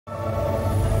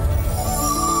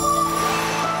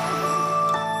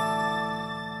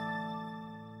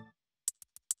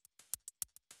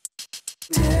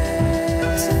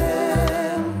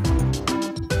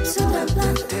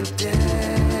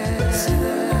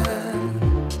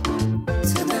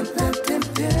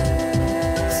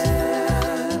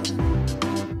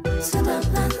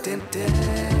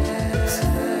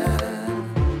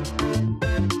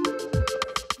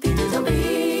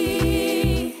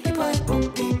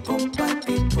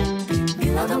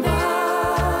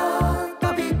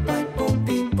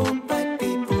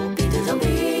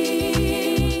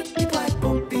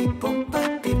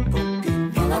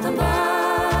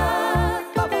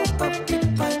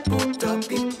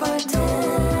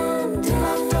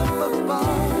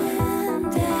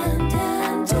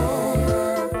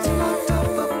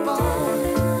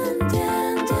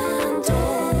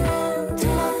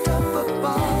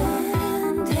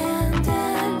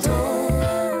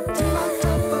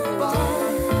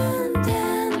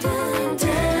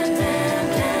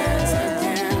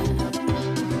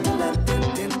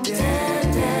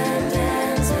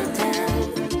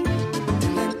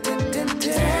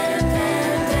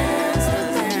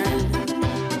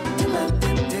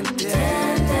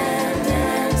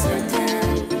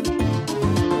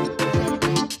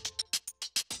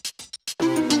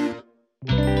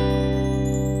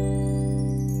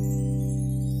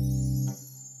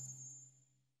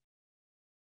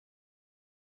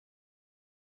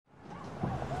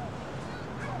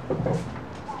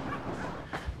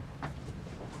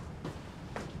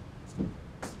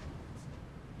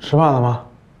吃饭了吗？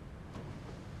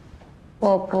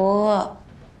我不饿。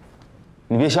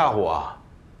你别吓唬我，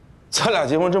咱俩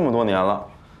结婚这么多年了，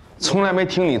从来没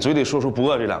听你嘴里说出不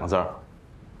饿这2个字儿。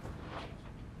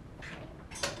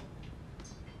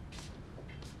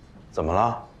怎么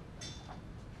了？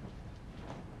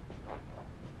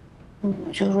我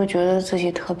就是觉得自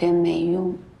己特别没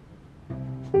用。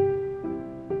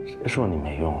谁说你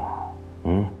没用啊？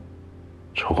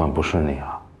筹款不顺利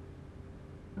啊？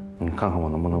你看看我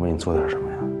能不能为你做点什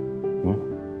么呀？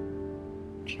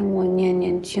听我念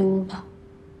念经吧。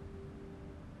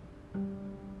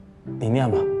你念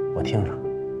吧，我听着。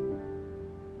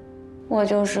我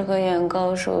就是个眼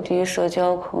高手低、社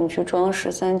交恐惧、装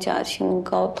13假清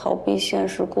高、逃避现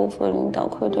实、辜负领导、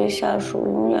愧对下属、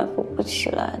永远扶不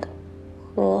起来的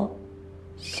何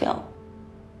小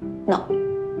闹。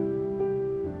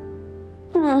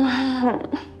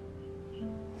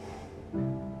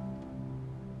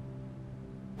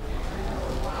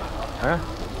哎，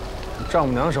丈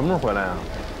母娘什么时候回来呀？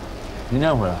明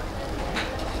天回来。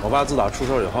我爸自打出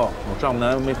事以后，我丈母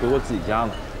娘没回过自己家呢。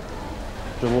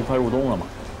这不快入冬了吗？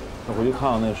那回去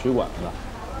看看那水管子，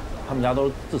他们家都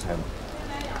是自拆门。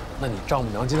那你丈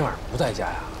母娘今天晚上不在家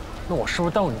呀？那我是不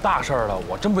是耽误你大事了？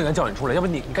我真不应该叫你出来，要不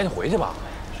你赶紧回去吧。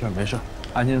是没事，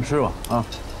安心吃吧啊。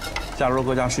佳茹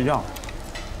搁家睡觉呢。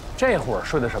这会儿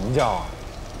睡的什么觉啊？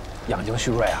养精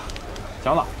蓄锐啊？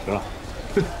行了行了，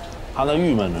他那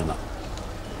郁闷着呢。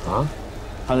啊？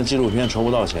他那纪录片筹不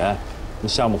到钱，那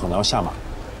项目可能要下马。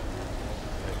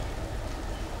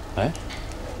哎，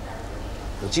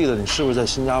我记得你是不是在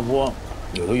新加坡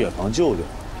有个远房舅舅？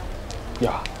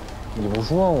呀，你不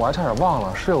说我还差点忘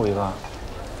了，是有一个。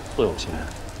特有钱，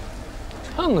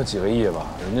挣个几个亿吧，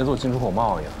人家做进出口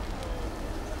贸易的。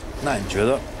那你觉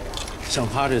得，像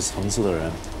他这层次的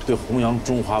人，对弘扬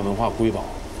中华文化瑰宝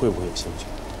会不会有兴趣？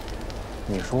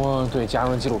你说对家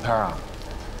人纪录片啊，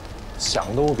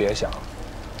想都别想。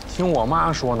听我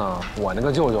妈说呢，我那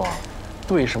个舅舅啊，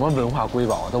对什么文化瑰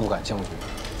宝都不感兴趣，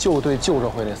就对旧社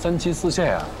会那3妻4妾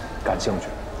啊感兴趣。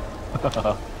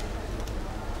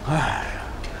哎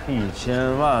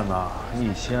，1000万呐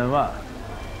，1000万，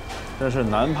真是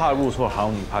男怕入错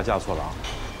行，女怕嫁错郎。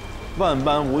万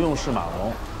般无用是马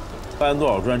龙，搬多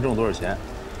少砖挣多少钱，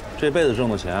这辈子挣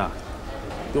的钱啊，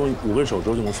用5根手指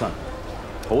头就能算出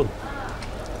来，头疼。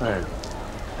哎，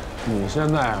你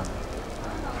现在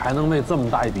还能为这么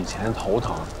大一笔钱头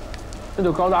疼，那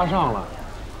就高大上了。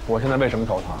我现在为什么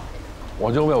头疼？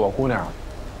我就为我姑娘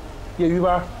业余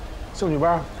班、兴趣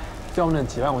班交那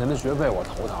几万块钱的学费我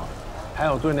头疼，还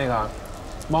有对那个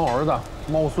猫儿子、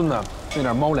猫孙子那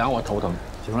点猫粮我头疼。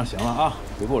行了行了啊，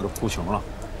别给我这哭穷了，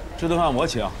这顿饭我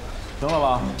请，行了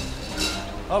吧？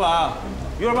老板，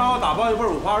一会儿帮我打包1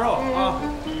份五花肉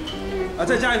啊，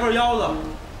再加1份腰子。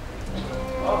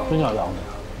真要腰子呀？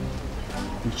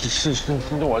是，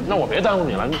那我别耽误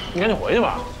你了，你赶紧回去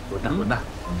吧。滚蛋，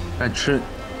赶紧吃。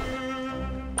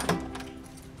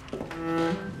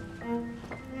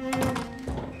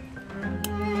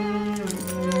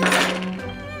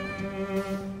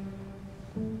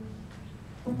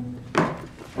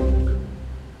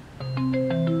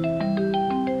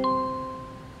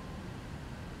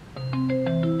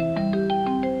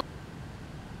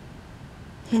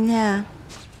甜甜，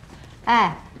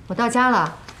哎，我到家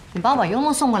了，你帮我把悠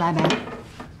悠送过来呗。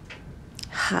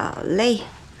好嘞。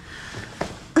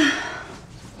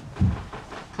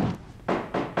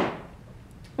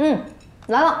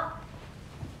来了。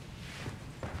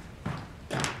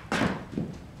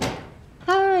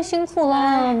嗨，辛苦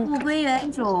了，物归原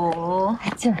主。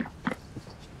哎，进来。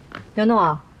悠悠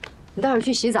啊，你待会儿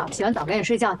去洗澡，洗完澡赶紧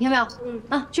睡觉，听见没有？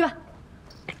啊，去吧。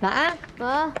晚安。晚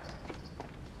安。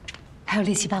还有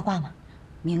猎奇八卦吗？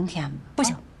明天吧。不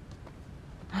行。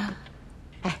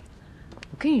哎，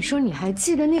我跟你说，你还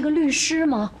记得那个律师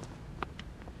吗？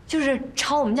就是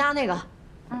抄我们家那个。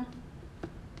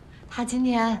他今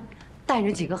天带着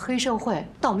几个黑社会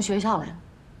到我们学校来了。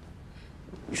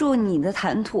祝你的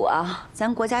谈吐啊！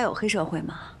咱国家有黑社会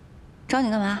吗？找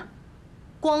你干嘛？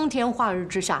光天化日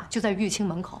之下，就在玉清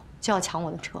门口就要抢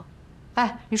我的车。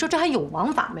哎，你说这还有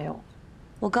王法没有？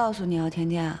我告诉你啊，甜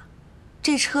甜，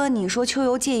这车你说秋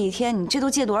游借1天，你这都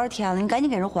借多少天了？你赶紧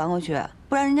给人还过去，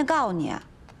不然人家告你。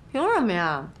凭什么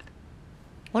呀？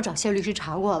我找谢律师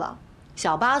查过了，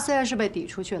小八虽然是被抵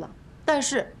出去了，但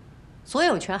是所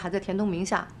有权还在田东名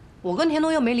下。我跟田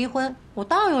东又没离婚，我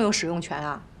当然拥有使用权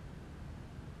啊。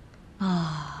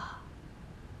啊，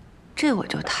这我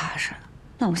就踏实了。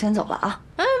那我先走了啊。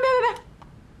哎，别，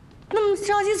那么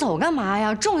着急走干嘛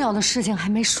呀？重要的事情还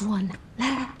没说呢。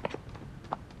来，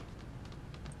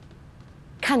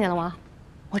看见了吗？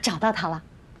我找到他了。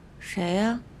谁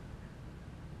呀？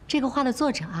这个画的作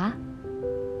者啊。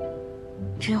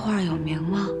这画有名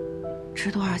吗？值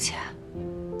多少钱？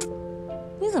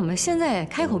你怎么现在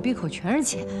开口闭口全是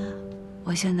钱啊？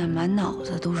我现在满脑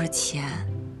子都是钱，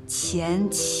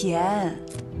钱。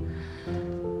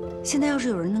现在要是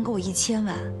有人能给我1000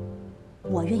万，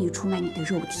我愿意出卖你的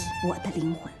肉体、我的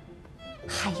灵魂，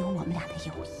还有我们俩的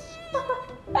友谊。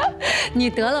你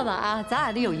得了吧啊！咱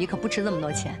俩的友谊可不值这么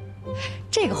多钱。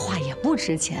这个画也不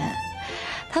值钱，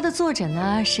它的作者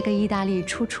呢是个意大利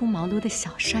初出茅庐的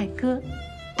小帅哥。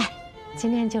哎，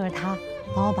今天就是他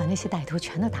帮我把那些歹徒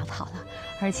全都打跑了，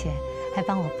而且还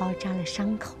帮我包扎了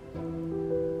伤口。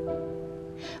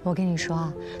我跟你说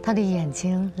啊，他的眼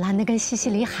睛蓝得跟西西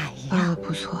里海一样。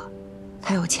不错。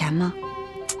他有钱吗？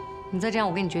你再这样，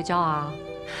我跟你绝交啊！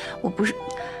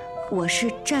我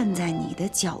是站在你的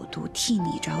角度替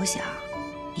你着想。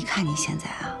你看你现在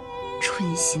啊，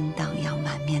春心荡漾，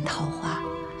满面桃花。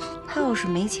他要是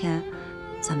没钱，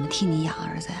怎么替你养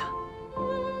儿子呀？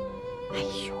哎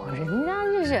呦，人家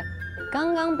这是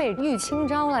刚刚被玉清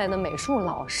招来的美术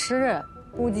老师，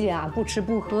估计啊不吃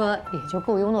不喝也就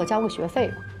够优诺交个学费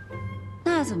吧。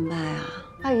那怎么办呀？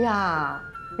哎呀，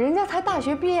人家才大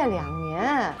学毕业2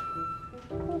年，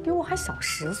比我还小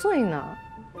10岁呢。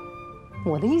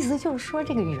我的意思就是说，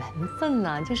这个缘分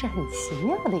呢，就是很奇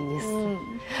妙的意思。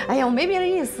哎呀，我没别的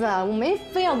意思，我没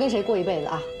非要跟谁过一辈子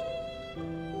啊。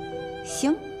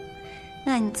行，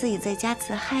那你自己在家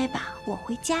自嗨吧，我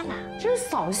回家啦。真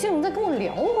扫兴，你再跟我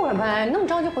聊会儿呗，那么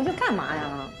着急回去干嘛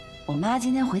呀？我妈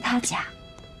今天回她家。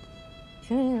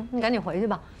行，你赶紧回去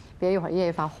吧，别一会儿叶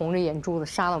一凡红着眼珠子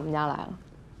杀到我们家来了。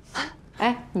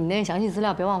哎，你那详细资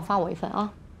料别忘发我一份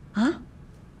啊。啊？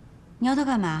你要他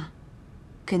干嘛？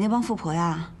给那帮富婆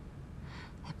呀？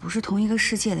不是同一个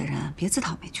世界的人，别自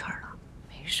讨没趣了。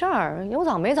没事儿，有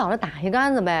早没早的打一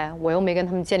竿子呗。我又没跟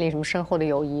他们建立什么深厚的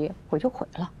友谊，毁就毁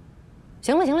了。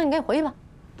行了，你赶紧回去吧。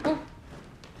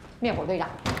灭火队长。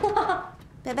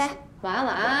拜拜，晚安，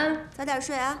晚安，早点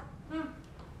睡啊。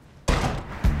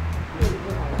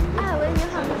哎喂，您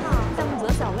好，项目组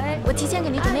的小薇，我提前给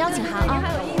您准备邀请函啊。您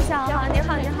还有印象啊？您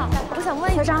好，我想问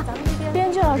一下，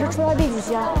编剧老师出到第几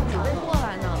期了？准备过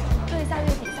来呢。对，下月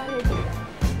底。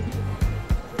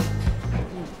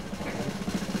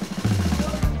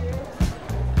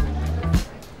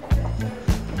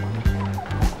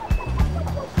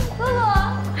露露，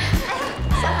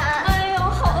小韩，哎呦，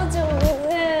好久不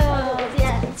见啊！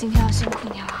今天要辛苦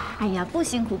你了。哎呀，不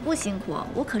辛苦，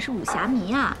我可是武侠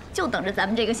迷啊，就等着咱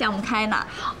们这个项目开呢。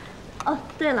哦，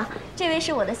对了，这位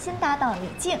是我的新搭档李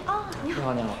静。哦，你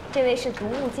好。这位是《独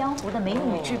步江湖》的美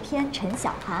女制片陈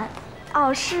小涵。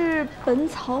哦，是《本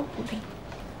草补丁》，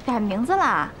改名字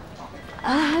啦？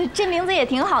这名字也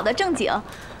挺好的，正经。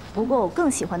不过我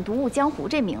更喜欢《独步江湖》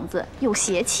这名字，有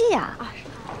邪气呀。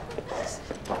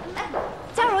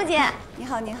佳茹姐，你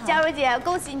好。佳茹姐，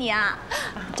恭喜你啊！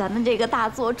咱们这个大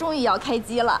作终于要开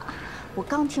机了。我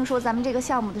刚听说咱们这个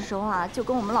项目的时候啊，就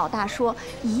跟我们老大说，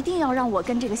一定要让我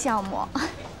跟这个项目。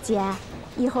姐，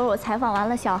一会儿我采访完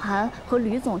了小韩和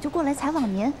吕总，就过来采访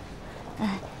您。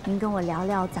您跟我聊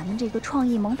聊咱们这个创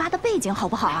意萌发的背景好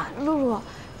不好啊？露露，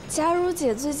佳茹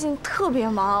姐最近特别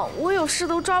忙，我有事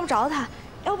都抓不着她。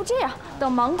要不这样，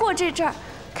等忙过这阵儿，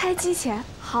开机前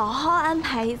好好安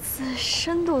排一次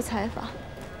深度采访。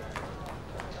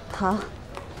好。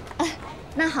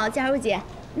那好，佳茹姐，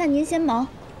那您先忙，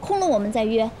空了我们再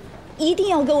约，一定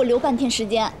要给我留半天时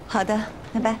间。好的，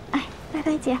拜拜。哎，拜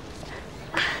拜，姐。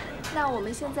那我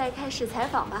们现在开始采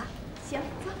访吧。行，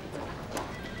走。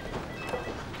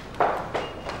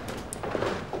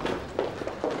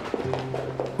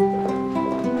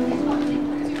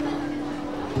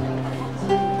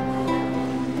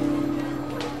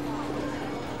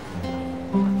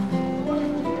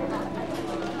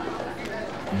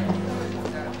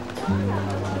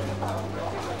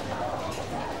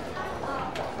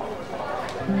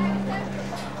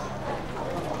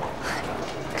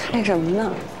干什么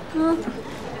呢？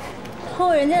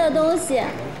偷人家的东西，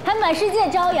还满世界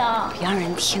招摇，别让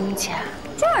人听见。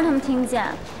就让他们听见，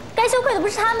该羞愧的不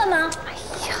是他们吗？哎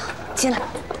呀，进来。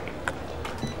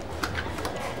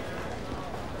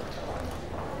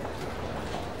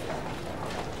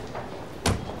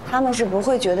他们是不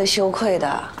会觉得羞愧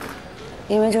的，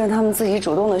因为这是他们自己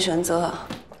主动的选择。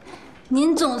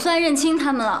您总算认清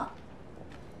他们了。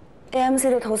AMC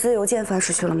的投资邮件发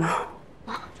出去了吗？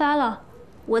发了，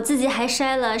我自己还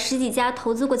筛了10几家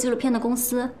投资过纪录片的公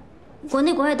司，国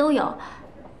内国外都有。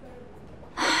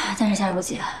但是佳茹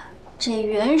姐，这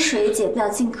远水解不了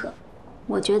近渴，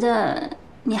我觉得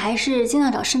你还是尽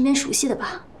量找身边熟悉的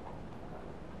吧。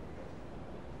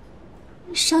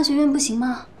商学院不行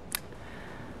吗？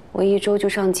我一周就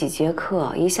上几节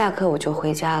课，一下课我就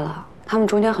回家了。他们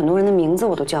中间很多人的名字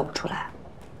我都叫不出来。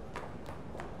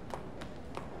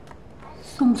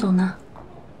宋总呢？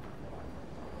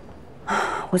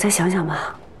我再想想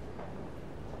吧。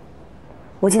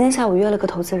我今天下午约了个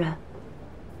投资人。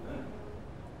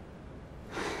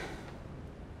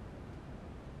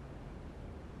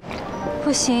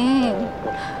不行，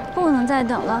不能再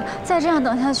等了，再这样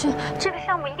等下去，这个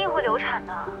项目一定会流产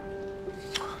的。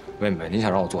妹妹，你想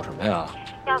让我做什么呀？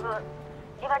要不，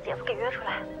你把姐夫给约出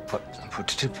来。不，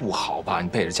这不好吧？你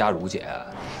背着嘉如姐。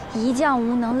一将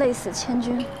无能，累死千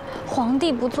军。皇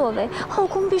帝不作为，后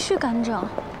宫必须干政，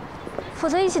否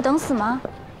则一起等死吗？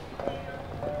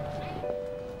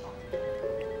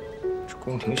这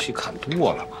宫廷戏看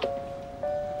多了吧？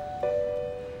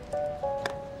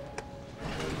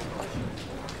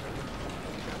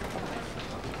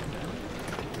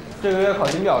这个月考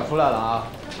勤表出来了啊，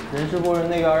人事部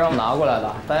那边让我们拿过来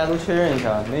的，大家都确认一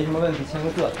下，没什么问题签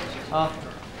个字啊。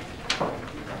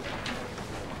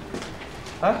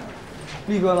哎，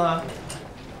力哥呢？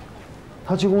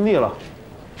他去工地了。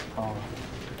哦，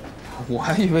我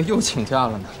还以为又请假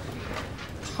了呢。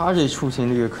他这出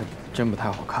勤率可真不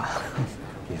太好看。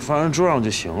你放人桌上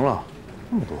就行了，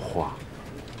那么多话。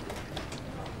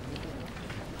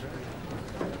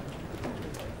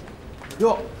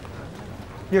哟。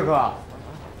叶哥，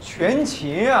全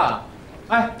勤啊！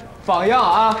哎，榜样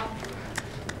啊！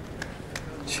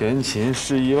全勤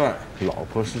是意外，老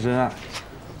婆是真爱。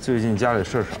最近家里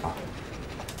事儿少。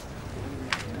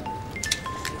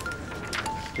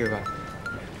叶哥，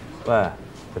喂，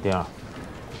小丁，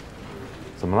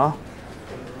怎么了？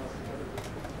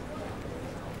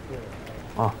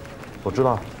啊，我知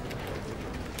道。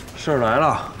事儿来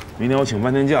了，明天我请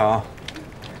半天假啊。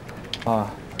啊。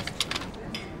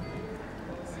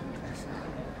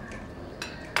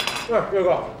岳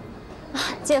哥，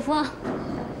姐夫，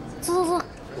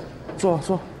坐。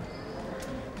坐。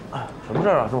哎，什么事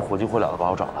儿啊？这么火急火燎的把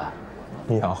我找来？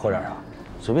你想喝点啥？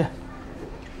随便。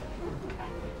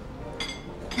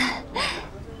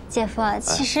姐夫，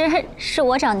其实是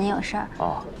我找您有事儿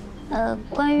啊。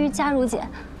关于嘉如姐，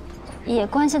也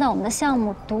关系到我们的项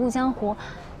目《独舞江湖》，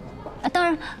当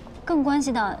然更关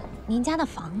系到您家的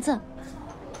房子。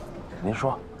您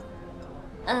说。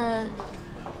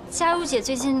嘉如姐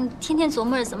最近天天琢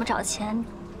磨着怎么找钱，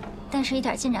但是一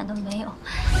点进展都没有。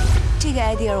这个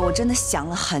idea 我真的想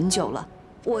了很久了。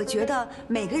我觉得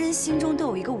每个人心中都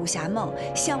有一个武侠梦，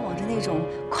向往着那种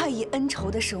快意恩仇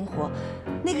的生活。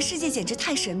那个世界简直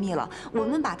太神秘了。我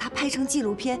们把它拍成纪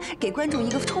录片，给观众一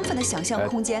个充分的想象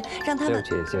空间，让他们。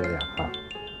对不起，接着点啊。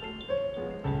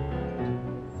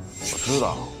我知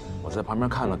道，我在旁边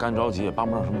看着干着急，也帮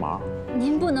不上什么忙。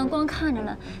您不能光看着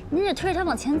了，您得推着它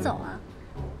往前走啊。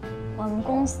我们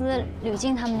公司吕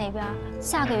静他们那边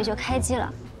下个月就开机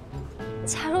了，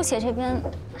嘉如姐这边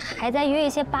还在约一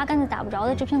些八竿子打不着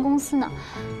的制片公司呢。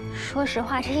说实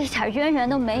话，这一点渊源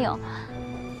都没有。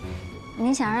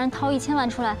您想让人掏1000万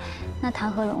出来，那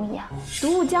谈何容易啊！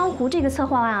独舞江湖这个策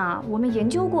划案啊，我们研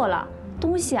究过了，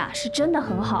东西啊是真的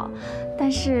很好。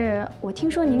但是我听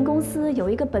说您公司有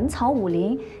一个本草武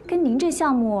林，跟您这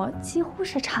项目几乎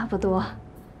是差不多。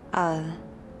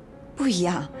不一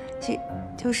样，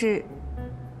就是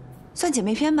算姐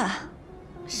妹篇吧。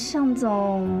向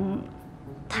总，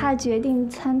他决定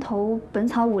参投本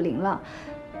草武林了。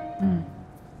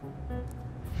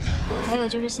还有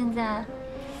就是现在，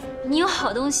你有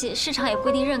好东西，市场也不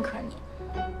一定认可你。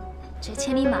这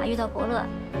千里马遇到伯乐，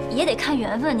也得看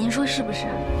缘分，您说是不是？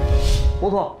不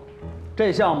错，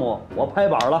这项目我拍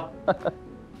板了。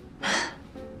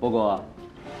不过，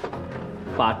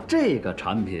把这个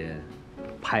产品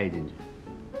拍进去。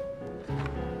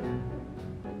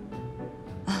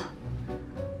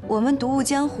我们独舞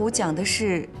江湖讲的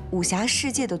是武侠世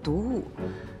界的毒物，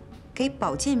给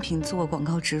保健品做广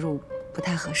告植入不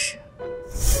太合适。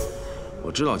我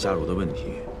知道嘉如的问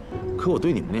题，可我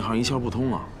对你们那行一窍不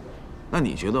通啊。那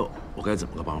你觉得我该怎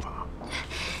么个帮法？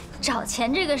找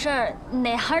钱这个事儿，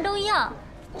哪行都一样，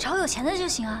找有钱的就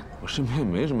行啊。我身边也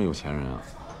没什么有钱人啊，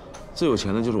最有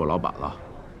钱的就是我老板了。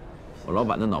我老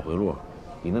板的脑回路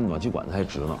比那暖气管子还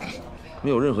直呢，没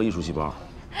有任何艺术细胞。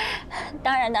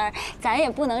当然，咱也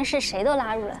不能是谁都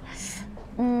拉入来，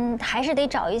还是得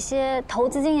找一些投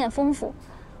资经验丰富，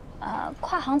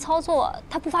跨行操作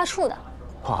他不发怵的。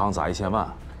跨行砸1000万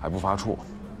还不发怵，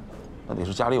那得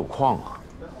是家里有矿啊。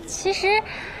其实，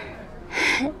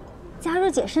嘉如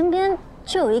姐身边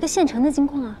就有一个现成的金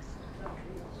矿啊。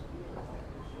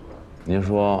您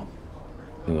说，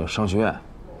那个商学院？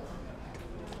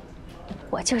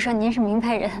我就说您是名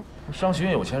牌人。商学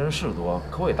院有钱人是多，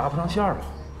可我也搭不上线了。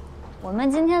我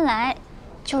们今天来，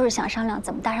就是想商量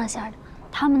怎么搭上线的。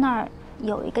他们那儿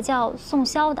有一个叫送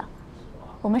销的，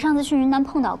我们上次去云南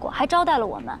碰到过，还招待了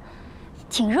我们，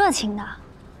挺热情的。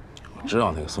我知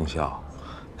道那个送销，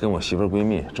跟我媳妇闺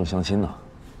蜜正相亲呢。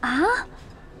啊？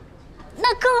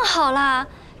那更好啦，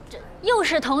这又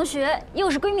是同学，又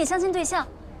是闺蜜相亲对象，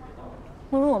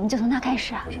不如我们就从他开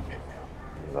始啊。不行，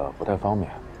那个不太方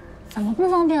便。怎么不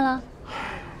方便了？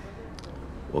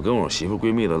我跟我媳妇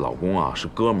闺蜜的老公啊是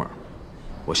哥们儿，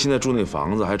我现在住那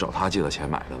房子还找他借的钱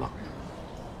买的呢。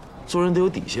做人得有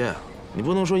底线，你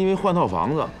不能说因为换套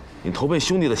房子，你投奔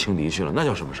兄弟的情敌去了，那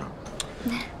叫什么事儿？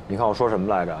你看我说什么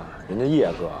来着？人家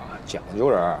叶哥讲究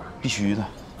人，必须的。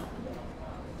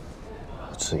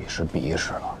自己是鼻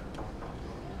屎了。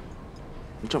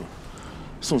这么，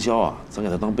送销啊，咱给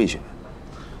他当备选，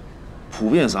普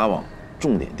遍撒网，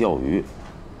重点钓鱼，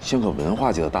先和文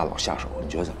化界的大佬下手，你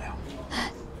觉得怎么样？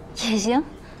也行。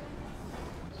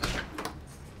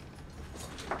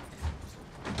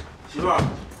媳妇儿，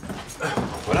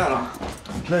回来了，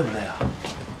累不累啊？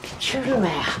吃了没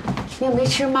啊？你要没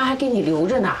吃，妈还给你留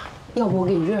着呢。要不我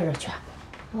给你热热去？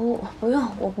不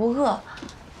用，我不饿，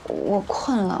我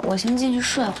困了，我先进去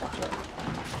睡会儿。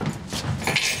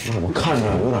你怎么看着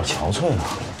有点憔悴啊？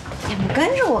你们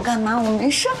跟着我干嘛？我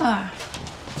没事儿。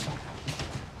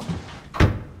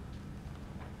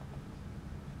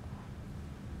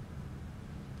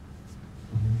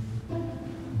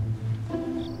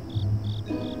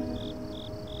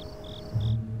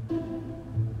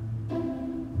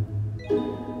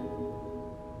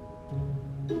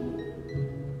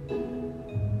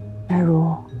佳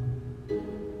如，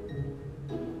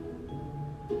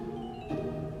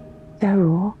佳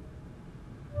如，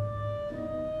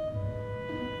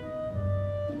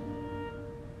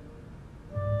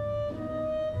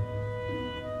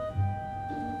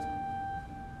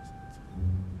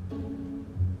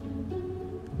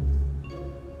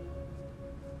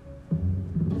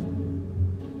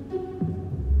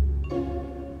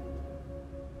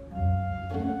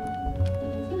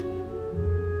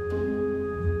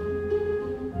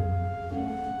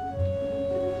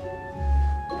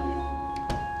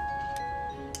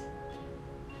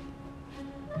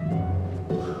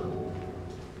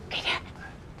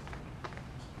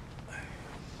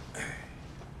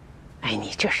哎，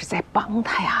你这是在帮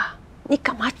他呀？你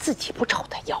干嘛自己不找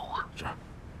他要啊？是，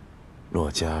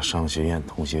骆家商学院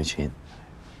同学群，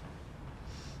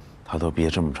他都憋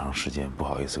这么长时间，不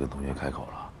好意思跟同学开口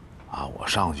了。啊，我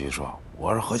上去说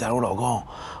我是何家如老公，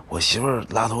我媳妇儿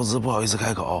拉投资不好意思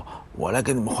开口，我来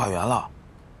给你们化缘了。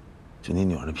就你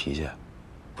女儿的脾气，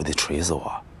不得锤死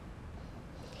我？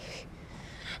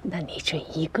那你这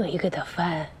一个一个的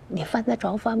翻，你翻得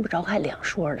着翻不着还两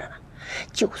说的呢。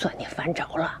就算你翻着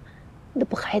了，那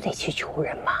不还得去求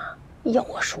人吗？要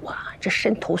我说啊，这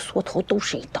伸头缩头都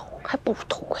是一刀，还不如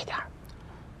痛快点儿。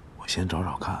我先找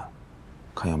找看，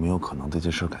看有没有可能对这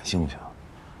事感兴趣，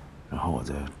然后我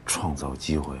再创造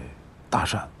机会，搭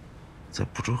讪，再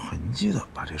不着痕迹的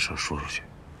把这事说出去，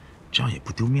这样也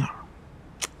不丢面儿。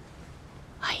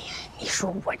哎呀，你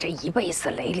说我这一辈子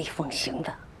雷厉风行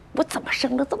的，我怎么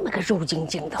生了这么个肉晶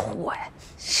晶的货呀？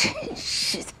真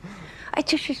是的，哎，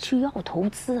这是去要投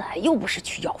资啊，又不是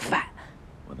去要饭。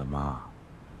我的妈，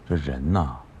这人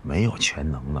呐，没有全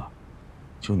能的，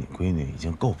就你闺女已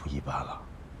经够不一般了，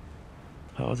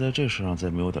她要在这事上再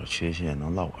没有点缺陷，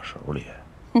能落我手里。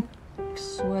哼，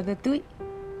说的对。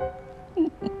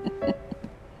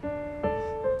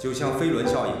就像飞轮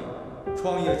效应，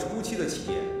创业初期的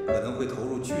企业可能会投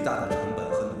入巨大的成本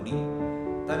和努力，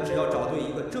但只要找对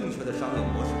一个正确的商业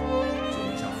模式，就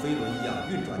能像飞轮一样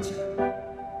运转起来。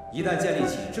一旦建立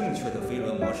起正确的飞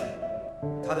轮模式，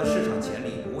它的市场潜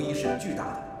力无疑是巨大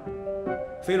的。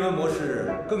飞轮模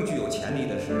式更具有潜力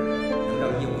的是，能让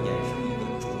业务衍生一个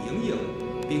主营业务，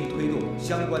并推动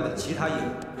相关的其他业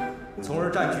务，从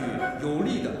而占据有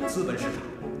利的资本市场，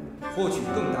获取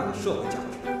更大的社会价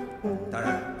值。当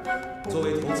然，作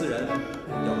为投资人，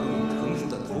要拥有成熟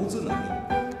的投资能力，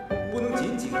不能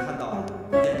仅仅看到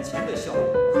眼前的效益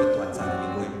和短暂的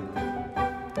盈亏。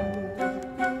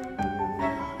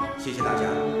谢谢大家，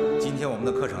今天我们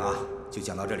的课程啊就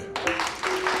讲到这里。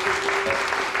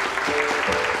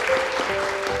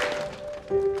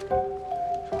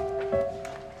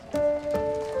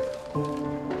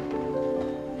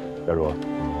佳如，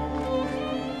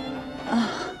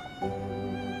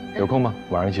有空吗？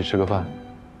晚上一起吃个饭。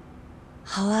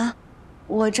好啊，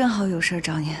我正好有事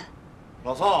找您。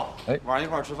老宋，哎，晚上一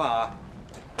块儿吃饭啊！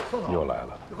又来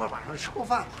了，一块晚上吃过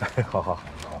饭。好。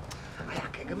哎呀，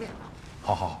给个面子。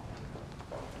好。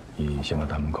你先到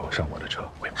大门口上我的车，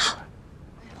我也不好。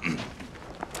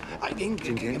哎，给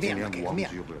个面子，给个面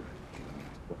子。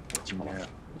今天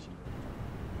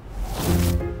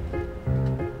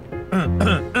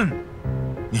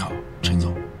你好，陈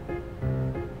总。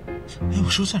哎，我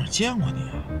是不是在哪儿见过你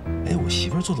啊？哎，我媳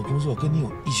妇儿做的工作跟你有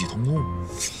异曲同工。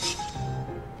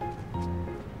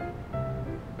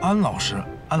安老师，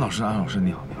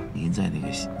你好，您在那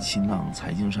个新浪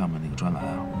财经上面那个专栏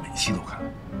啊，我每期都看。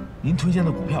您推荐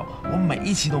的股票，我每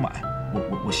一期都买。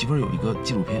我媳妇儿有一个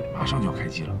纪录片，马上就要开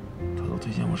机了，她都推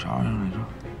荐我啥玩意儿来着？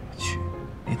我去，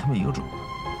哎，他们一个准。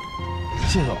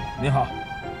谢总，您好。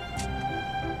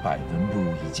百闻不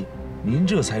如一见，您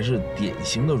这才是典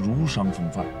型的儒商风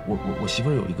范。我媳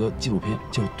妇儿有一个纪录片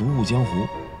叫《独步江湖》，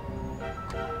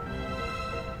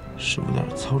是有点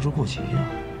操之过急呀。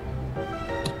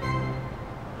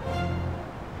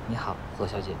你好，何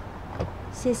小姐。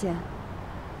谢谢。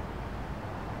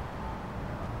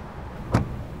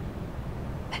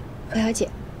何小姐，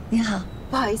您好，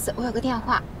不好意思，我有个电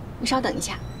话，你稍等一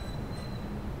下。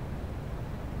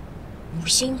5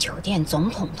星酒店总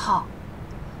统套，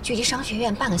距离商学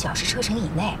院半个小时车程以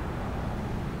内。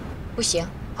不行，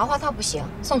豪华套不行，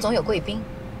宋总有贵宾。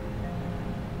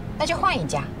那就换一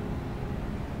家。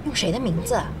用谁的名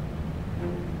字？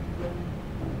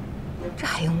这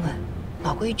还用问？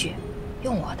老规矩，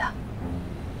用我的。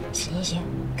行，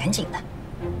赶紧的。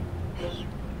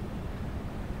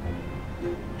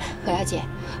何小姐，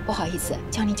不好意思，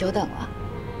叫你久等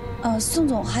了。宋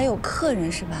总还有客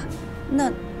人是吧？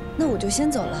那我就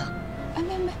先走了。哎，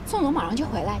没，宋总马上就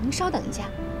回来，您稍等一下。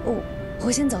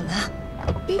我先走了。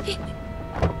别！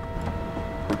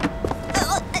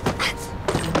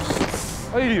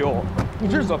哎呦，你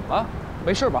这是怎么了？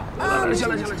没事吧？下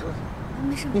来。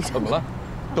没事。你怎么了？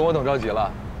等我等着急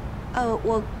了？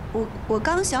我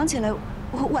刚想起来，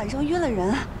我晚上约了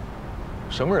人。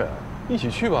什么人？一起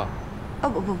去吧。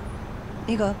不，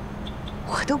那个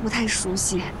我都不太熟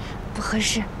悉，不合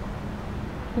适。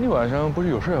你晚上不是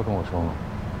有事要跟我说吗？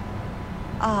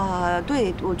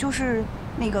对，我就是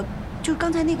就刚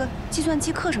才那个计算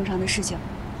机课程上的事情，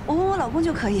我问我老公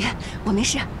就可以，我没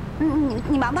事。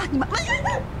你忙吧，你忙。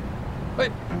哎，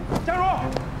加入，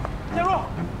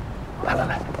来，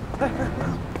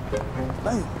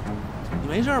哎呦，你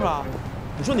没事吧？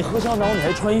你说你喝香肠，你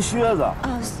还穿一靴子。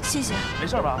谢谢。没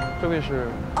事吧？这位是？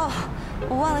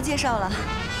我忘了介绍了，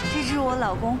这是我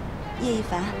老公叶逸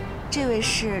凡，这位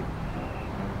是。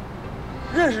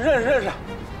认识，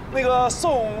那个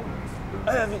宋，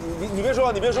哎呀，你别说，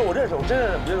我认识，我真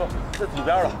认识，别说，这里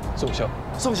边了。宋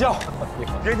潇，你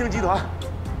好，人情集团，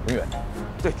挺远，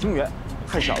对，挺远，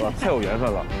太巧了，太有缘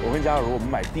分了。我跟家如我们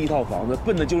买第一套房子，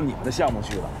奔的就是你们的项目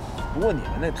去的，不过你们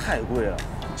那太贵了，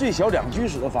最小2居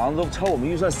室的房子都超我们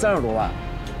预算30多万，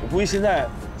我估计现在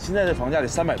这房价得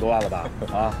300多万了吧？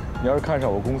啊，你要是看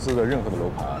上我公司的任何的楼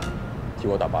盘，替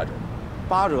我打8折。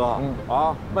8折，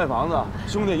卖房子，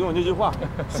兄弟，用你这句话，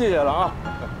谢谢了啊！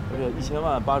这1000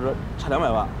万8折，差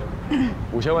200万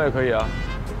，5000万也可以啊。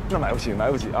那买不起啊！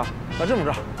那这么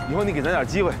着，以后你给咱点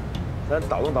机会，咱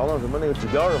倒腾什么那个指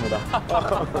标什么的，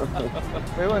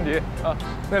没问题啊。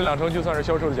那2成就算是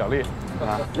销售的奖励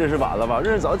啊。认识晚了吧？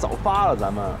认识早发了，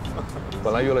咱们。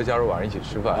本来约了加入晚上一起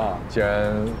吃饭啊，既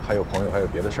然还有朋友，还有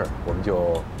别的事儿，我们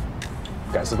就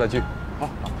改次再聚。好。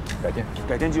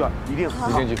改天聚啊，一定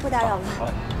聚，不打扰了。好，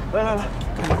来，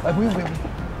哎，不用，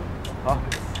好，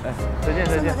哎，再见，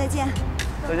宋总再见，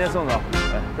宋总，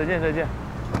哎，再见。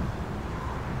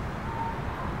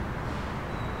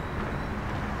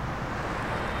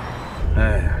哎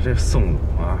呀，这宋总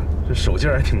啊，这手劲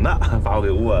儿还挺大，把我给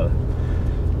握了。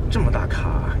这么大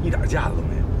卡，一点架子都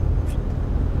没有，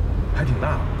还挺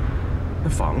大。那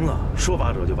房子说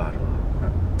8折就8折。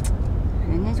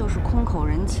人家就是空口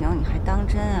人情，你还当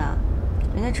真啊？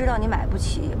人家知道你买不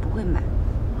起，也不会买。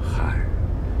嗨，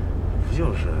不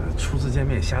就是初次见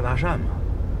面瞎搭讪吗？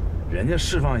人家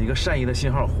释放一个善意的信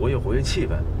号，活跃气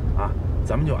氛啊，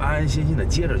咱们就安安心心的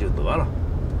接着就得了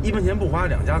，1分钱不花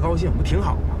，2家高兴，不挺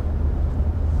好吗？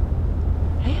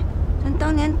哎，咱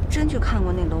当年真去看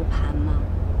过那楼盘吗？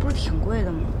不是挺贵的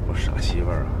吗？我傻媳妇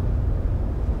儿啊，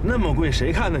那么贵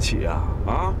谁看得起呀？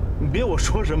啊，你别我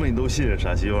说什么你都信，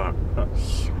傻媳妇儿。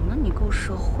行了，你够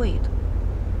社会的。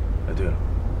哎，对了，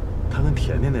他跟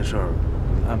甜甜那事儿，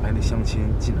你安排那相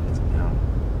亲进展怎么样了？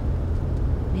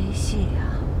没戏呀。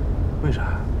为啥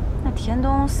呀？那田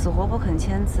东死活不肯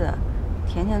签字，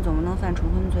甜甜总不能犯重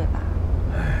婚罪吧？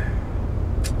哎，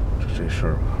这事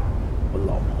儿吧，我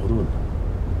老矛盾了。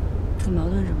你矛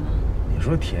盾什么？你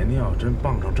说甜甜要真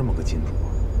傍上这么个金主，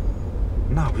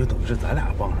那不就等于是咱俩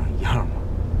傍上一样吗？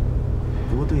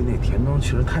不过对那田东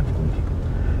确实太不公平，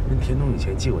人田东以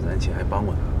前借过咱钱，还帮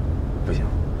过他。不行，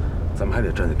咱们还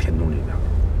得站在田东这边。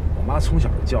我妈从小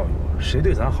就教育我，谁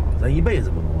对咱好，咱一辈子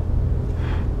不能忘。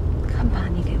看把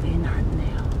你给为难的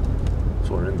呀！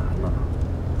做人难呐。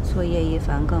做叶一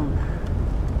凡更难。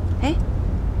哎，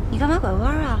你干嘛拐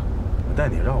弯啊？我带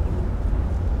你绕个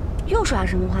路。又耍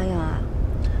什么花样啊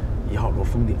？1号楼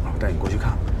封顶了，我带你过去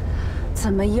看看。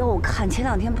怎么又看？前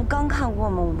2天不刚看过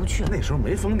吗？我不去。那时候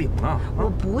没封顶呢。我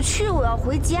不去，我要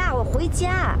回家，我回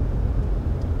家。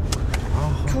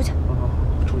出去。好，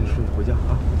出去，回家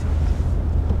啊，回家。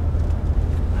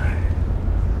哎，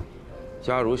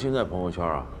嘉如现在朋友圈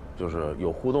啊，就是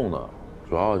有互动的，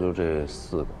主要就这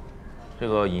4个。这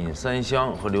个尹三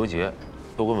香和刘杰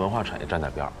都跟文化产业沾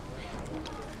点边儿。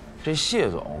这谢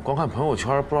总光看朋友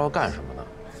圈不知道干什么的，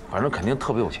反正肯定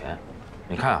特别有钱。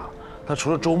你看啊，他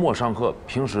除了周末上课，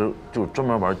平时就专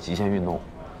门玩极限运动，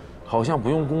好像不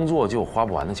用工作就有花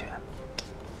不完的钱。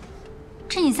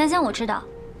这尹三香我知道，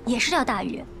也是条大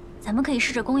鱼，咱们可以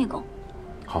试着攻一攻。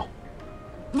好。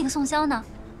那个宋潇呢？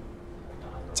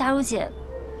嘉如姐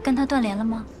跟他断联了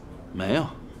吗？没有，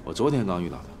我昨天刚遇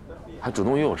到他，还主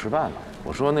动约我吃饭呢。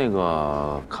我说那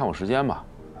个看我时间吧。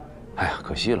哎呀，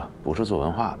可惜了，不是做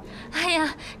文化的。哎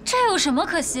呀，这有什么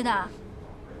可惜的？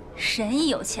人一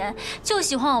有钱就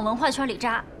喜欢往文化圈里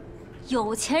扎，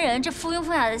有钱人这附庸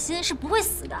风雅的心是不会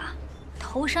死的。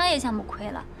投商业项目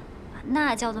亏了，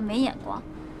那叫做没眼光；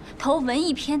投文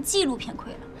艺片、纪录片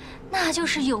亏了，那就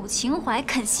是有情怀、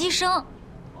肯牺牲。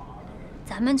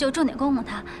咱们就重点供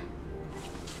他。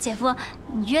姐夫，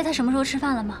你约他什么时候吃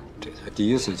饭了吗？这才第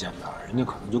一次见面，人家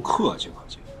可能就客气客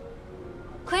气。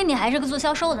亏你还是个做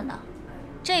销售的呢，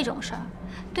这种事儿，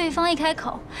对方一开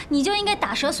口，你就应该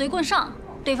打蛇随棍上。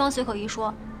对方随口一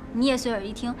说，你也随耳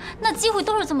一听，那机会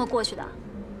都是这么过去的。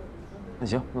那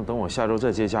行，那等我下周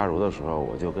再接嘉如的时候，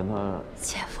我就跟他。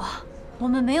姐夫，我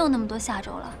们没有那么多下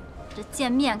周了，这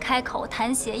见面、开口、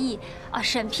谈协议啊，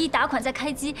审批、打款再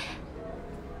开机，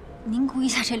您估一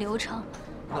下这流程。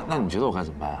那你觉得我该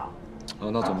怎么办啊？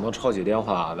那怎么能抄起电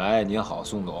话？喂，您好，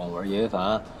宋总，我是叶一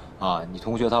凡。啊，你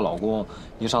同学她老公，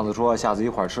您上次说下次一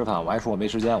块儿吃饭，我还说我没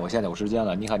时间，我现在有时间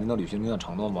了。你看您能履行您的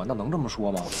承诺吗？那能这么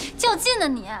说吗？较劲呢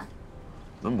你！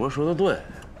文博说的对，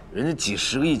人家几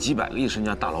10个亿、几百个亿身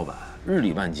家大老板，日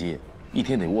理万机，一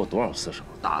天得握多少次手，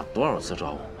打多少次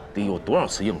招呼，得有多少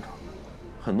次应酬，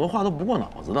很多话都不过脑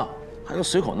子的，还就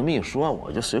随口那么一说，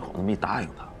我就随口那么一答应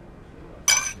他。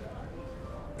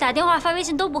打电话发微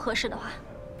信都不合适的话，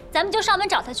咱们就上门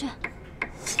找他去。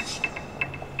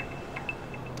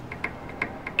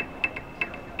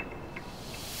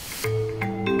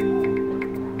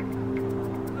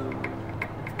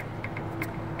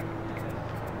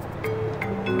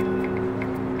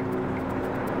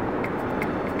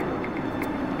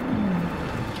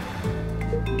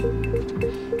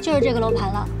就是这个楼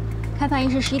盘了，开盘仪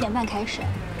式11点半开始，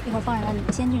一会儿帮人让你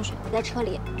们先进去，我在车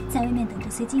里，在外面等着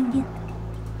随机应变。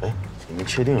哎，你们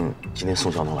确定今天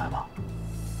宋潇能来吗？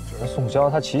这是宋潇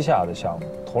他旗下的项目，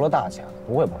投了大钱，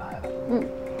不会不来的。嗯。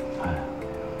哎，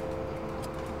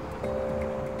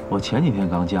我前几天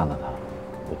刚见了他，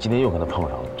我今天又跟他碰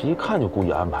上了，这一看就故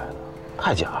意安排的，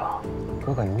太假了。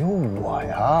哥哥，你有我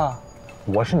呀，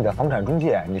我是你的房产中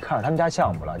介，你看上他们家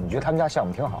项目了，你觉得他们家项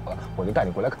目挺好的，我就带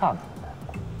你过来看看。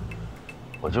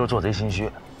我就是做贼心虚，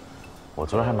我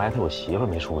昨天还埋汰我媳妇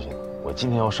没出息呢。我今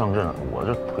天要上阵，我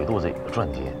这腿肚子也转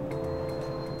筋。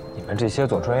你们这些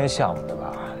做专业项目的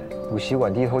吧，不习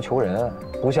惯低头求人，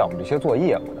不像我们这些做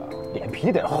业务的，脸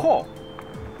皮得厚。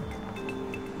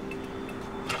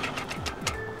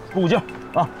鼓劲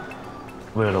啊！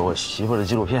为了我媳妇的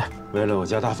纪录片，为了我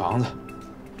家大房子，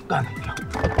干他一票！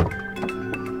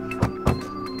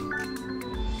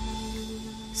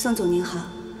宋总您好，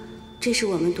这是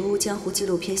我们独舞江湖纪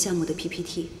录片项目的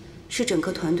PPT， 是整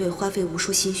个团队花费无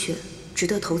数心血、值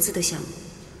得投资的项目，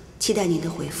期待您的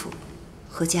回复。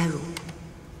何嘉如。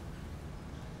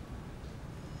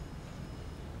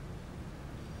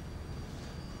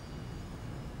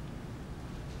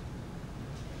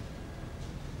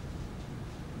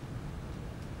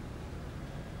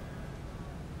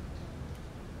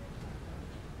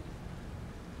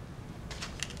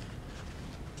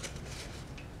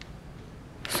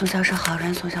宋潇是好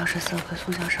人，宋潇是色鬼，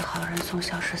宋潇是好人，宋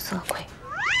潇是色鬼。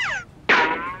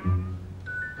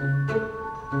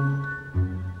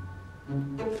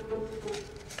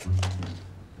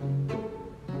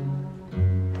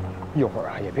一会儿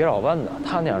啊，也别绕弯子。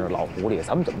他那样的老狐狸，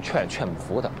咱们怎么劝也劝不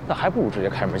服他，那还不如直接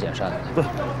开门见山呢。对，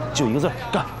就一个字，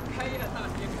干！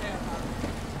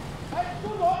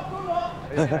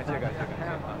哎，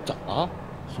怎么了？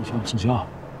宋潇，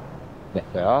哪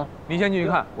个呀？您先进去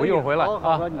看，我一会儿回来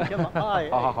啊。你先忙。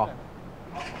好，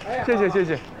谢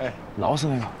谢。哎，老死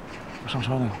那个，上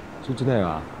车那个，就那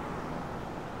个。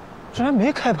这还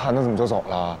没开盘呢，怎么就走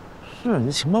了？是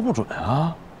你情报不准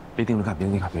啊！别盯着看，别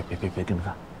盯着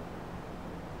看。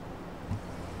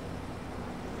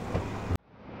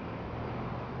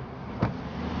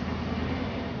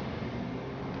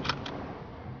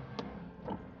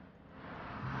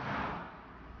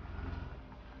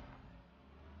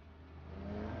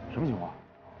什么情况？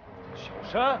小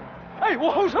山，哎，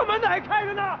我后车门呢还开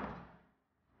着呢。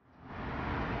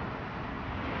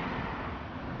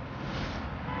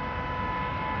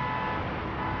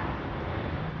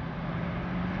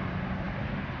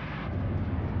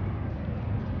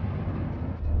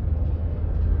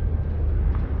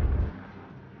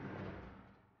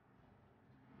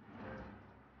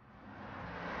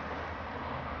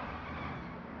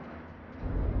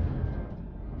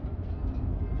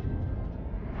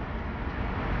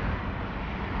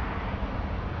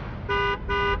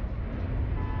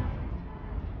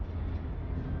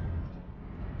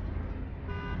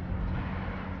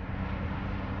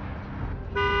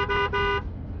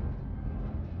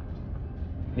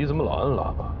你怎么老摁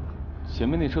喇叭？前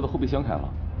面那车的后备箱开了，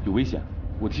有危险，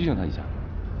我提醒他一下。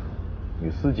你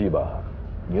司机吧，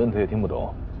你摁他也听不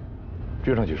懂。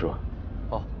追上去说。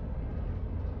好。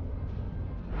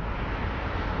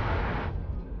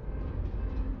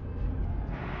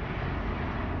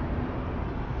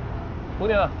姑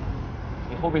娘，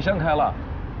你后备箱开了。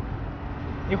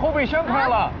你后备箱开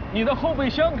了，你的后备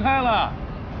箱开了。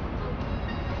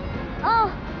哦，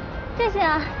谢谢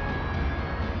啊。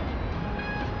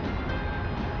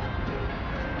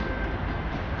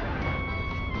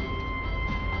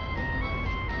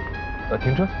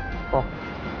停车。哦。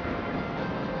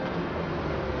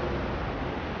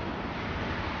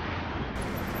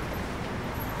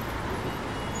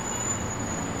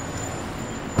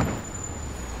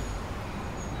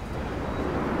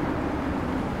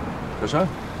小山，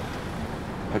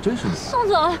还真是你。宋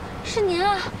总，是您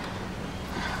啊！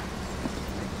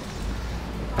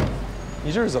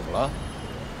你这是怎么了？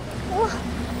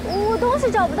我东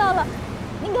西找不到了。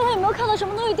您刚才有没有看到什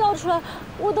么东西掉出来？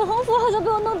我的横幅好像被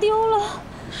我弄丢了。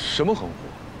什么横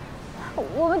幅？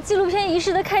我们纪录片仪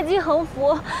式的开机横幅，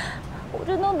我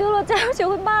这弄丢了，嘉如姐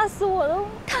会骂死我的。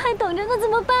她还等着，那怎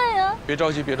么办呀？别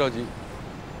着急，别着急。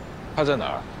他在哪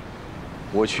儿？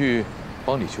我去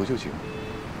帮你求求情。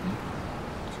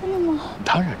真的吗？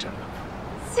当然真的。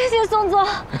谢谢宋总。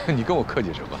你跟我客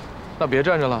气什么？那别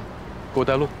站着了，给我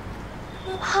带路。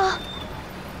好。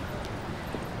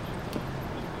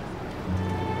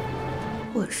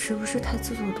我是不是太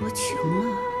自作多情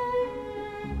了？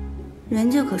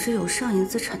人家可是有上亿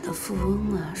资产的富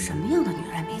翁啊，什么样的女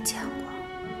人没见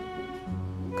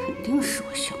过？肯定是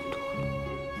我想多了。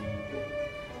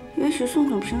也许宋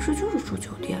总平时就是住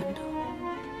酒店的，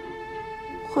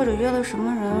或者约了什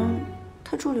么人，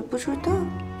他助理不知道。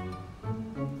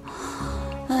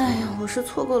哎呀，我是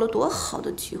错过了多好的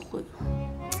机会。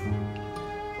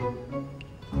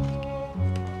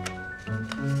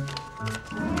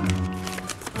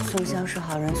宋萧是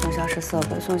好人，宋萧是色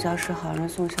鬼，宋萧是好人，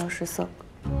宋萧是色鬼。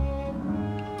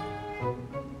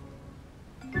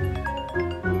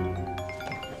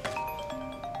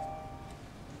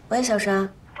喂，小山。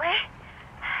喂，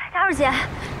嘉如姐，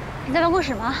你在办公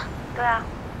室吗？对啊。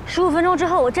15分钟之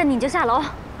后我镇你，你就下楼。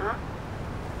啊？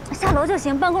下楼就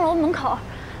行，办公楼门口。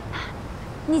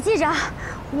你记着，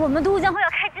我们都江会要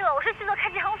开机了，我是去做开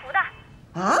机横幅的。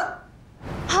啊？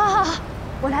好好好。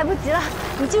我来不及了，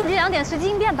你记住这2点，随机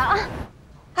应变吧啊！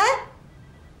哎，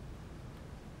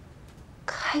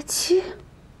开机？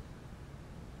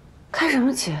开什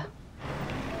么机？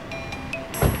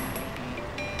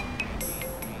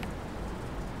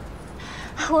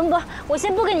文博，我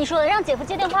先不跟你说了，让姐夫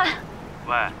接电话。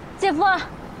喂，姐夫，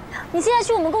你现在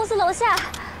去我们公司楼下，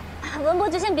文博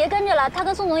就先别跟着了，他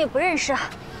跟宋总也不认识。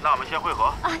那我们先会合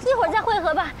啊，一会儿再会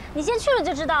合吧。你先去了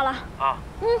就知道了。啊，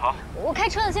好，我开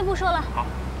车了，先不说了。好。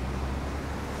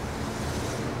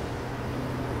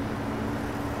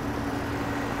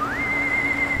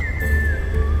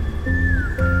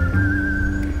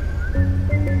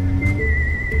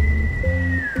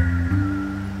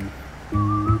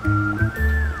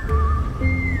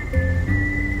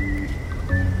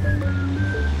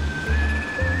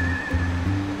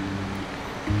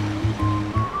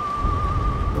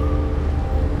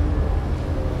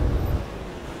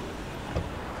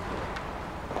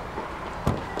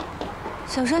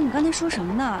小山，你刚才说什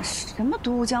么呢？什么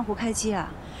独舞江湖开机啊？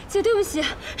姐，对不起，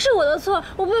是我的错，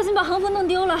我不小心把横幅弄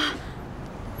丢了。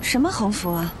什么横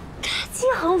幅啊？开机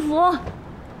横幅。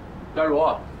嘉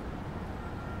如，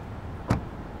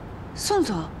宋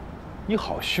总，你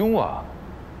好凶啊！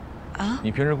啊？你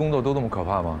平时工作都这么可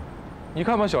怕吗？你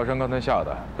看把小山刚才吓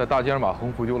的，在大街上把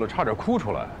横幅丢了，差点哭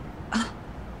出来。啊，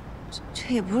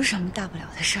这也不是什么大不了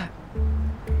的事儿。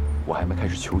我还没开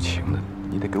始求情呢，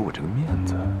你得给我这个面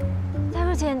子。嘉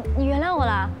如姐，你原谅我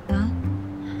了。啊？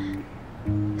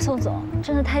宋总，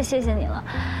真的太谢谢你了。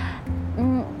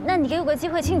那你给我个机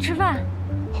会请你吃饭。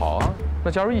好啊，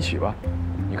那嘉如一起吧。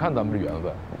你看咱们这缘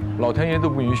分，老天爷都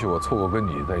不允许我错过跟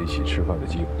你在一起吃饭的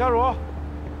机会。嘉如，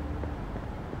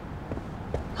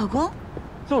老公，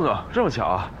宋总，这么巧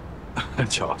啊？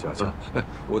巧。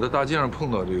我在大街上碰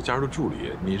到这个嘉如的助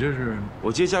理，你这是？我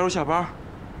接嘉如下班，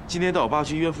今天带我爸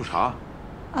去医院复查。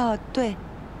哦，对，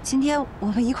今天我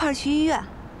们一块儿去医院。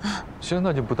行，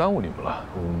那就不耽误你们了。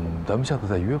咱们下次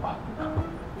再约吧。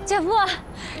姐夫，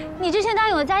你之前答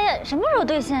应我家宴什么时候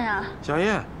兑现啊？家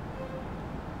宴，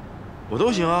我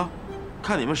都行啊，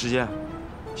看你们时间，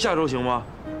下周行吗？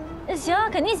行，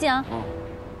肯定行。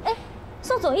哎，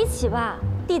宋总一起吧，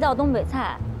地道东北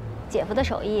菜，姐夫的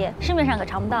手艺市面上可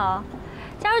尝不到啊。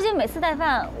嘉如姐每次带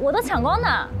饭我都抢光呢。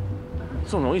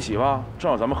宋总一起吧，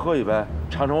正好咱们喝一杯，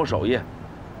尝尝我手艺。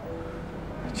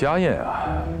家宴啊，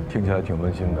听起来挺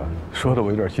温馨的，说的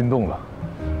我有点心动了。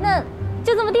那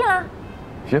就这么定了。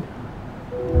行。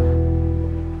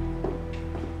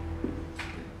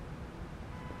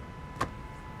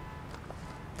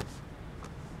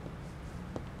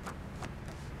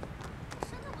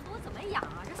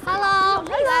Hello，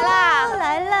 来啦，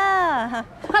来了，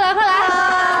快来快来。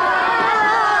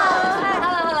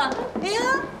Hello， 哎呀，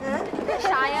干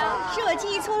啥呀？是我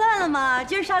记忆错乱了吗？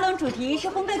今儿沙龙主题是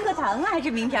烘焙课堂啊，还是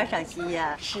名片赏析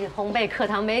呀？是烘焙课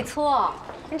堂没错，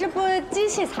这不机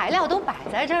器材料都摆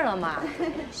在这儿了吗？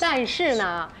但是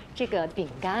呢，这个饼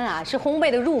干啊是烘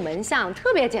焙的入门项，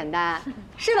特别简单，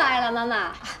是吧，艾拉妈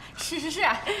妈？是。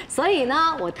所以呢，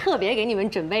我特别给你们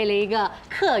准备了一个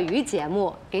课余节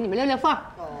目，给你们溜溜缝。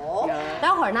哦。待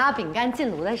会儿呢，饼干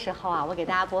进炉的时候啊，我给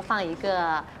大家播放一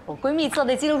个我闺蜜做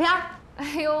的纪录片。哎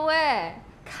呦喂！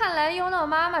看来优娜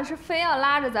妈妈是非要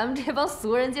拉着咱们这帮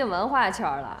俗人进文化圈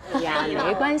了。呀，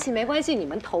没关系，你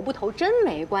们投不投真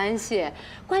没关系，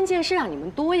关键是让你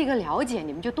们多一个了解，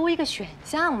你们就多一个选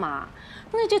项嘛。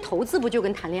那这投资不就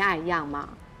跟谈恋爱一样吗？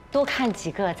多看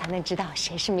几个才能知道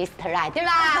谁是 Mr. Right， 对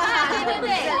吧？对，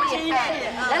真是。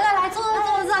来，坐。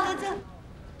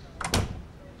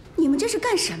你们这是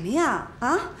干什么呀？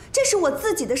啊，这是我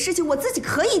自己的事情，我自己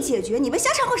可以解决，你们瞎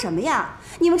掺和什么呀？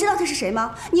你们知道他是谁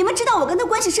吗？你们知道我跟他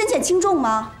关系深浅轻重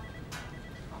吗？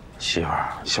媳妇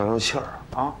儿，消消气儿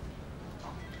啊！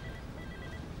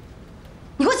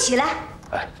你给我起来！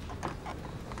哎，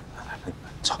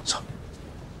走，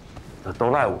这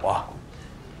都赖我，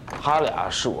他俩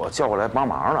是我叫过来帮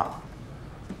忙的。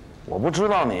我不知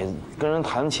道你跟人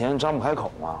谈钱张不开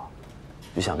口吗？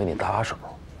就想给你搭把手。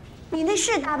你那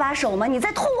是搭把手吗？你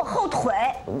在拖我后腿。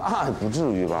那不至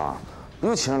于吧？不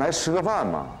就请人来吃个饭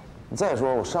吗？再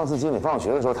说我上次接你放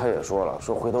学的时候，他也说了，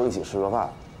说回头一起吃个饭。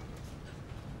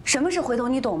什么是回头？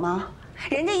你懂吗？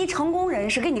人家一成功人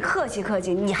士跟你客气客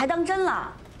气，你还当真了？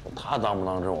他当不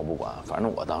当真我不管，反正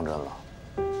我当真了。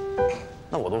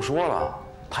那我都说了，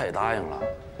他也答应了，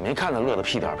没看他乐得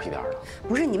屁颠屁颠的。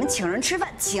不是你们请人吃饭，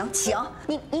请，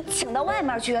你请到外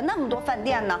面去，那么多饭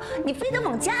店呢，你非得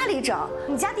往家里整？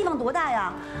你家地方多大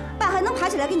呀？爸还能爬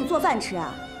起来给你做饭吃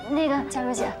啊？那个嘉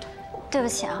如姐，对不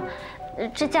起啊，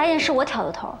这家宴是我挑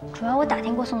的头，主要我打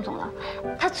听过宋总了，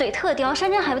他嘴特刁，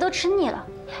山珍海味都吃腻了。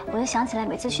我就想起来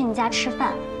每次去你家吃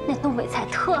饭，那东北菜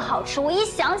特好吃，我一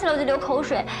想起来我就流口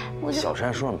水。小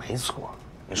山说的没错，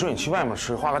你说你去外面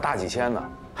吃，花个大几千的，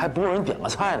还不如人点个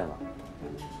菜的呢。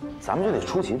咱们就得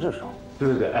出奇制胜。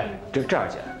对，哎，这样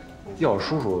姐，要是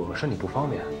叔叔身体不方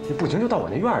便，你不行就到我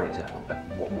那院里去，哎，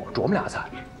我琢磨俩菜。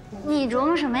你琢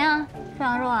磨什么呀？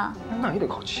涮羊肉啊？那也得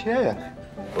靠切呀。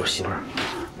不是媳妇儿，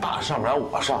爸上不了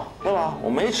我上，对吧？我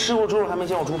没吃过猪肉，还没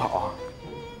见过猪跑啊。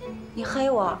你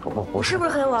黑我？不是不是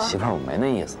黑我？媳妇儿，我没那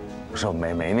意思，不是我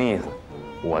没那意思，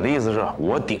我的意思是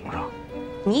我顶上。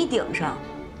你顶上，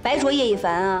白灼叶一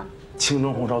凡啊？清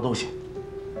蒸红烧都行，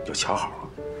就瞧好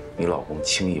了，你老公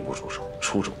轻易不出手，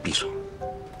出手必胜。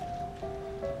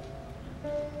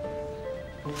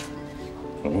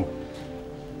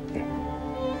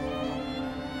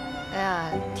哎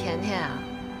呀，甜甜啊，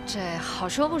这好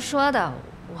说不说的，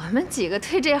我们几个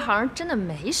对这行真的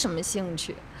没什么兴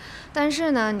趣。但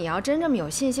是呢，你要真这么有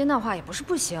信心的话，也不是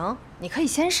不行。你可以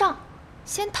先上，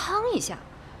先趟一下。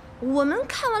我们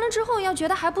看完了之后，要觉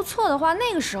得还不错的话，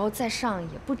那个时候再上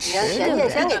也不迟。甜甜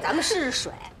先给咱们试试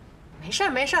水。没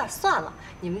事，算了，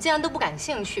你们既然都不感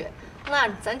兴趣，那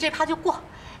咱这趴就过。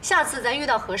下次咱遇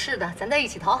到合适的，咱再一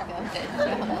起投。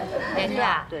甜甜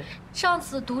啊，对，上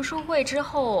次读书会之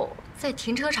后，在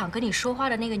停车场跟你说话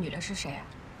的那个女的是谁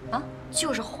啊？啊，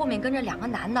就是后面跟着两个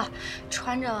男的，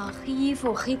穿着黑衣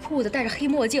服、黑裤子，戴着黑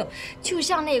墨镜，就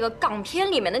像那个港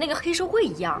片里面的那个黑社会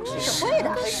一样。黑社会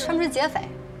的，他们是劫匪，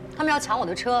他们要抢我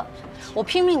的车，我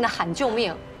拼命的喊救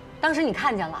命。当时你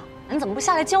看见了，你怎么不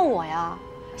下来救我呀？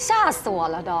吓死我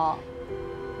了都！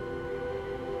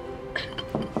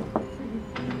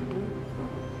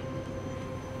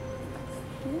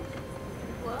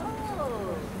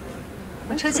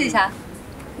车去一下。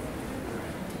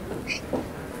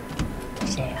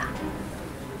谁呀？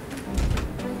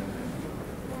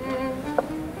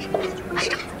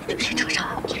去车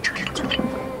上，去车上去。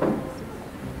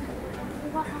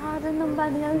哇，这弄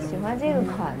半天喜欢这个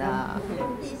款的。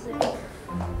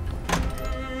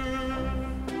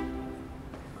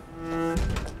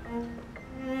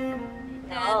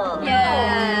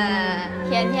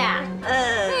甜甜，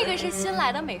那个是新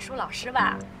来的美术老师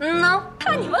吧？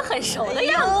看你们很熟的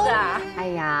样子。哎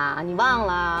呀，你忘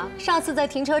了上次在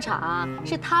停车场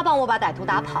是他帮我把歹徒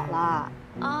打跑了。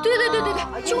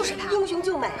对，就是他，英雄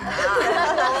救美啊！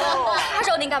他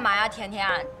找你干嘛呀，甜甜？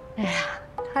哎呀，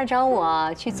他找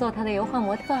我去做他的油画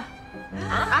模特。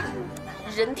啊？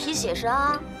人体写生？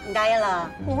你答应了？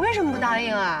我为什么不答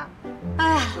应啊？哎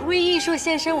呀，为艺术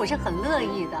献身我是很乐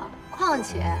意的，况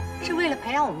且是为了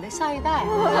培养我们的下一代。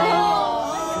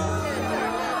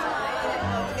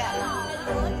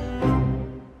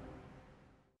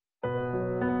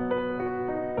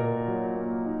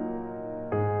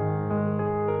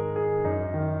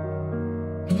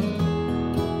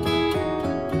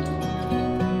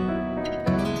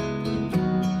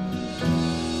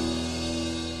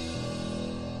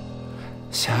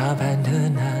下班的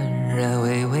男人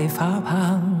微微发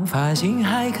胖，发型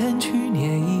还跟去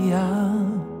年一样，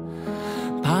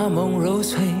把梦揉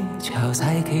碎交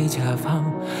再给甲方，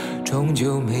终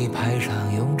究没派上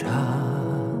用场。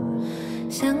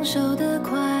享受的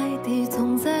快递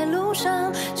总在路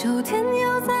上，秋天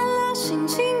又在了，心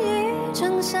情已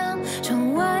正向，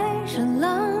窗外人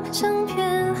浪像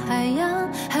片海洋，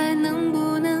还能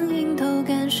不能迎头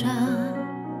赶上？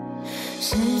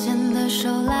时间的手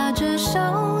拉着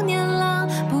少年郎，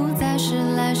不再是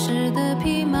来时的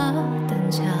匹马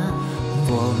单枪。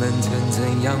我们曾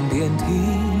怎样遍体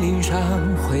鳞伤，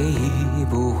回忆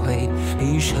不会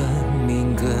比生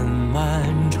命更漫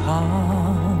长。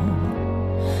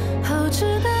好吃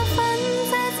的饭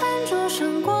在餐桌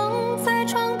上，光在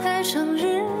窗台上，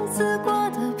日子过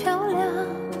得漂亮。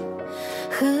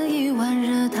喝一碗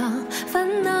热汤，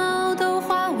烦恼都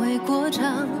化为过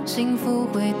场，幸福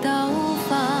会到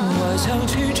访。我想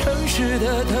去城市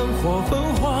的灯火昏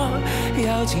黄，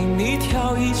要请你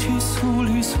跳一曲素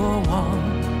律所望。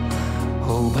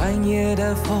后半夜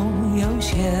的风有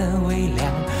些微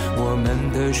凉，我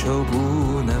们的手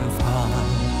不能放，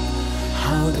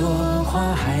好多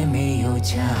话还没有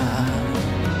讲。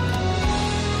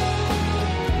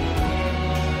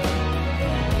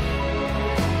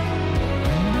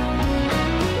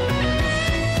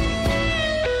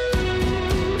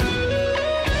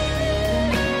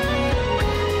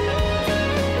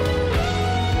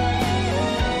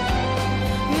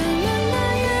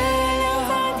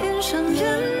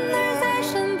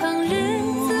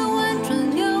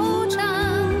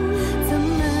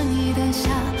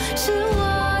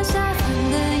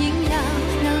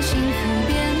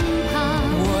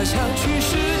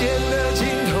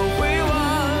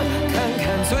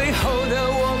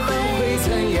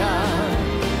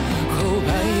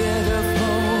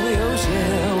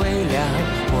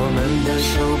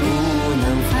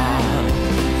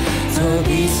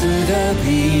彼此的